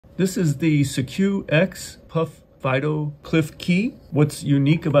This is the SecuX FIDO2 key. What's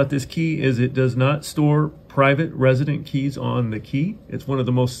unique about this key is it does not store private resident keys on the key. It's one of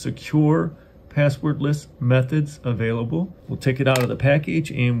the most secure passwordless methods available. We'll take it out of the package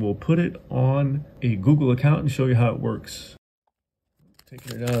and we'll put it on a Google account and show you how it works.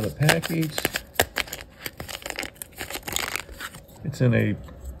 Taking it out of the package. It's in a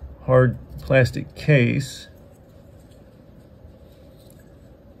hard plastic case.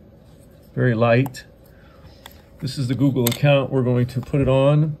 Very light. This is the Google account. We're going to put it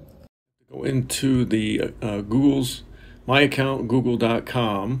on. Go into the Google's My Account,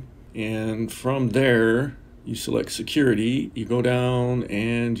 google.com, and from there you select security. You go down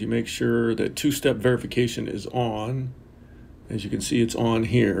and you make sure that two-step verification is on. As you can see, it's on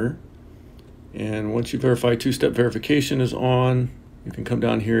here. And once you verify two-step verification is on, you can come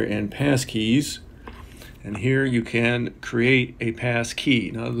down here and passkeys. And here you can create a pass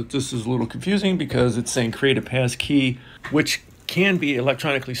key. Now this is a little confusing because it's saying create a pass key, which can be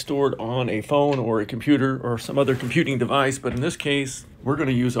electronically stored on a phone or a computer or some other computing device. But in this case, we're going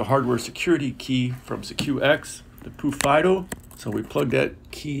to use a hardware security key from SecuX, the FIDO2. So we plug that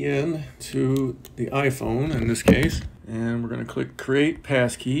key in to the iPhone in this case, and we're going to click create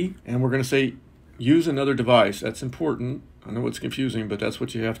passkey, and we're going to say use another device. That's important. I know it's confusing, but that's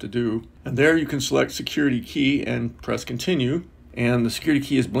what you have to do. And there you can select security key and press continue. And the security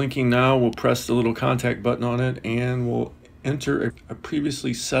key is blinking now. We'll press the little contact button on it and we'll enter a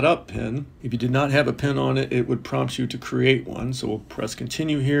previously set up PIN. If you did not have a PIN on it, it would prompt you to create one. So we'll press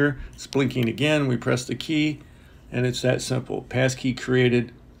continue here. It's blinking again. We press the key and it's that simple. Passkey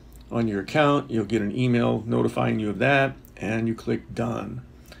created on your account. You'll get an email notifying you of that and you click done.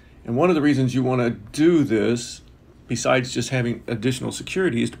 And one of the reasons you want to do this, besides just having additional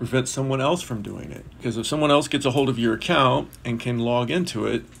security, is to prevent someone else from doing it. Because if someone else gets a hold of your account and can log into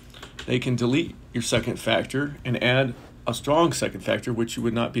it, they can delete your second factor and add a strong second factor, which you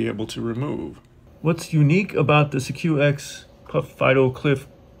would not be able to remove. What's unique about the SecuX FIDO2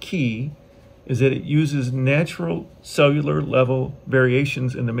 key is that it uses natural cellular level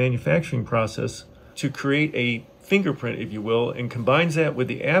variations in the manufacturing process to create a fingerprint, if you will, and combines that with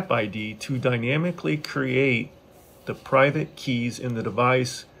the app ID to dynamically create the private keys in the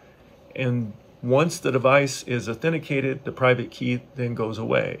device. And once the device is authenticated, the private key then goes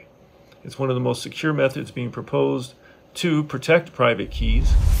away. It's one of the most secure methods being proposed to protect private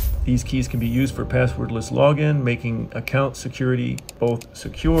keys. These keys can be used for passwordless login, making account security both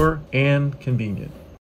secure and convenient.